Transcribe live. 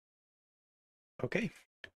Okay,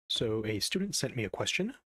 so a student sent me a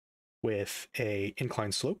question with a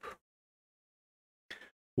incline slope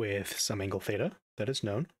with some angle theta that is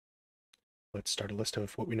known. Let's start a list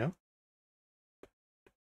of what we know.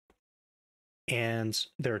 And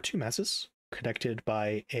there are two masses connected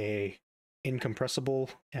by a incompressible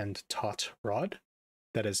and taut rod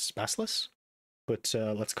that is massless, but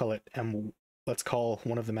let's call it M. Let's call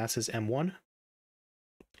one of the masses M1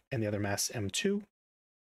 and the other mass M2.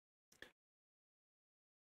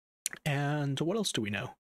 And what else do we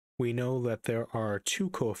know? We know that there are two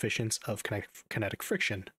coefficients of kinetic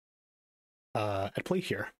friction at play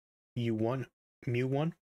here, u1,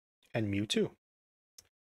 mu1, and mu2.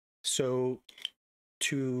 So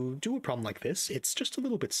to do a problem like this, it's just a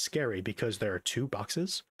little bit scary because there are two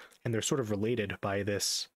boxes, and they're sort of related by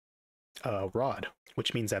this rod,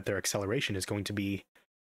 which means that their acceleration is going to be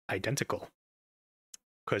identical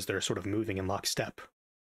because they're sort of moving in lockstep.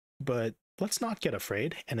 But let's not get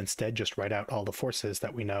afraid and instead just write out all the forces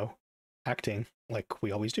that we know acting like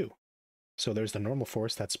we always do. So there's the normal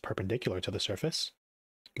force that's perpendicular to the surface.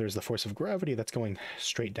 There's the force of gravity that's going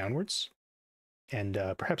straight downwards. And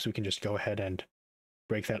perhaps we can just go ahead and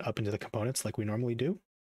break that up into the components like we normally do.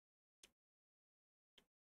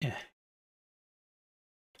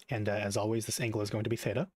 And as always, this angle is going to be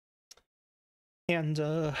theta. And,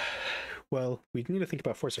 well, we need to think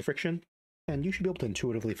about force of friction, and you should be able to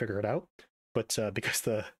intuitively figure it out. But because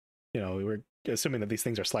we're assuming that these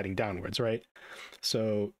things are sliding downwards, right?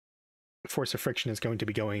 So force of friction is going to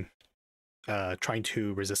be trying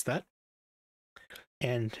to resist that.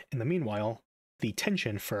 And in the meanwhile, the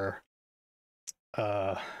tension for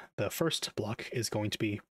the first block is going to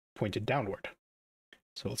be pointed downward.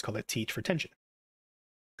 So let's call that T for tension.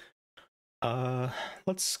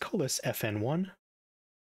 Let's call this Fn1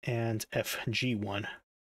 and Fg1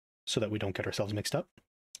 so that we don't get ourselves mixed up.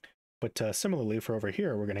 But similarly for over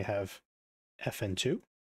here, we're going to have Fn2.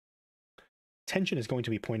 Tension is going to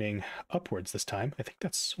be pointing upwards this time. I think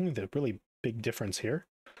that's only the really big difference here.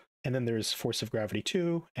 And then there's force of gravity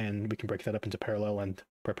too, and we can break that up into parallel and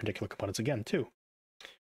perpendicular components again too.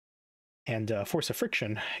 And force of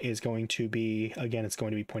friction is going to be, again, it's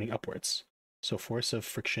going to be pointing upwards. So force of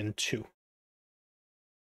friction 2.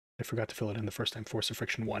 I forgot to fill it in the first time, force of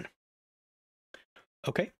friction 1.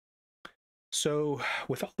 Okay, so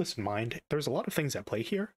with all this in mind, there's a lot of things at play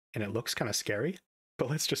here, and it looks kind of scary, but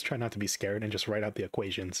let's just try not to be scared and just write out the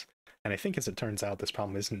equations. And I think as it turns out, this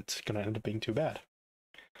problem isn't going to end up being too bad.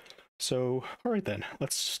 So, all right then,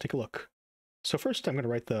 let's take a look. So first I'm going to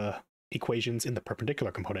write the equations in the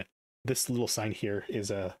perpendicular component. This little sign here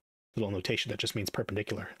is a little notation that just means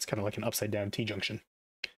perpendicular. It's kind of like an upside down T-junction.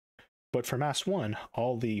 But for mass 1,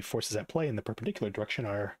 all the forces at play in the perpendicular direction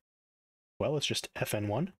are, well, it's just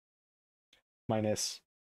Fn1 minus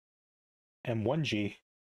m1g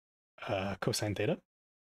cosine theta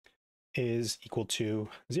is equal to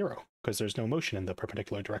 0, because there's no motion in the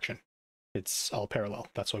perpendicular direction. It's all parallel.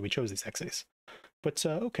 That's why we chose these x's. But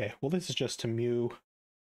okay, well, this is just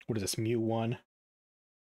what is this, mu1?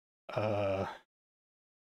 No,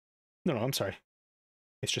 I'm sorry.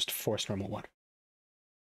 It's just force normal 1.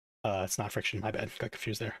 It's not friction, my bad, got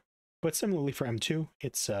confused there. But similarly for m2,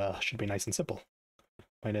 it's should be nice and simple.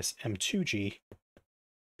 Minus m2g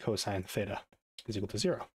cosine theta is equal to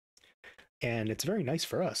 0. And it's very nice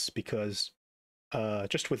for us because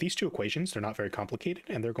just with these two equations, they're not very complicated,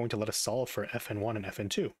 and they're going to let us solve for Fn1 and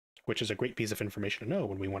Fn2, which is a great piece of information to know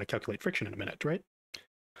when we want to calculate friction in a minute, right?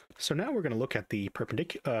 So now we're going to look at the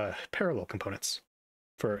parallel components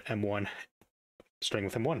for M1, starting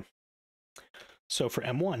with M1. So for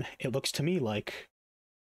M1, it looks to me like,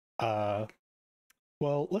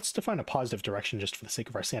 well, let's define a positive direction just for the sake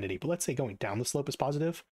of our sanity, but let's say going down the slope is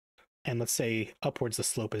positive, and let's say upwards the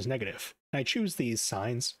slope is negative. And I choose these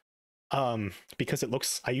signs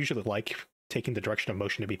because I usually like taking the direction of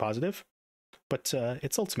motion to be positive, but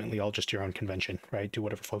it's ultimately all just your own convention, right? Do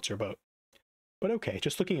whatever floats your boat. But okay,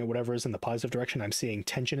 just looking at whatever is in the positive direction, I'm seeing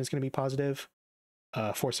tension is going to be positive,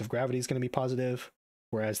 force of gravity is going to be positive,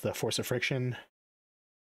 whereas the force of friction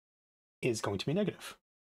is going to be negative.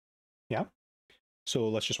 Yeah? So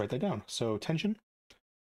let's just write that down. So tension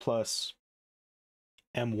plus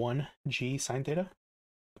m1g sine theta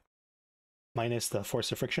minus the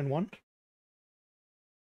force of friction 1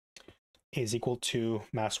 is equal to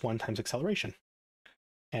mass 1 times acceleration.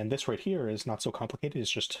 And this right here is not so complicated.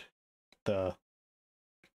 It's just the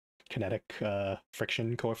kinetic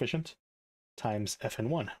friction coefficient times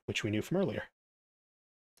Fn1, which we knew from earlier.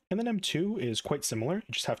 And then M2 is quite similar.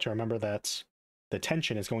 You just have to remember that the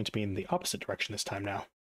tension is going to be in the opposite direction this time now,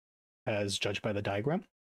 as judged by the diagram.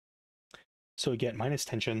 So we get minus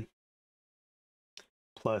tension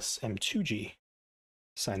plus m2g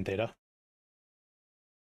sine theta.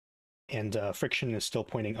 And friction is still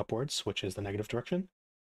pointing upwards, which is the negative direction.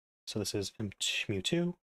 So this is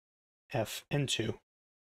mu2 Fn2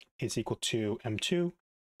 is equal to m2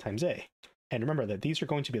 times a. And remember that these are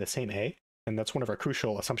going to be the same a, and that's one of our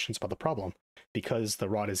crucial assumptions about the problem, because the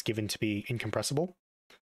rod is given to be incompressible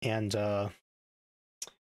and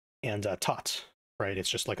taut, right? It's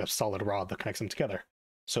just like a solid rod that connects them together.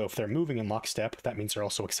 So if they're moving in lockstep, that means they're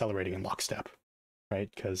also accelerating in lockstep, right?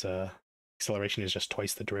 Because acceleration is just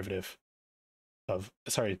twice the derivative of,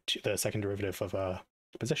 the second derivative of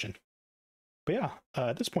position. But yeah,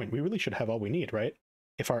 at this point, we really should have all we need, right?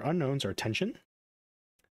 If our unknowns are tension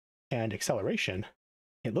and acceleration,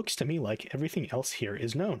 it looks to me like everything else here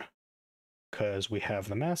is known. Because we have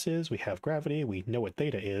the masses, we have gravity, we know what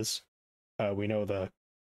theta is, we know the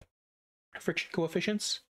friction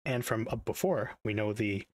coefficients, and from up before, we know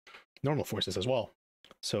the normal forces as well.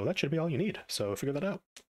 So that should be all you need. So figure that out.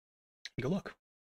 Good luck.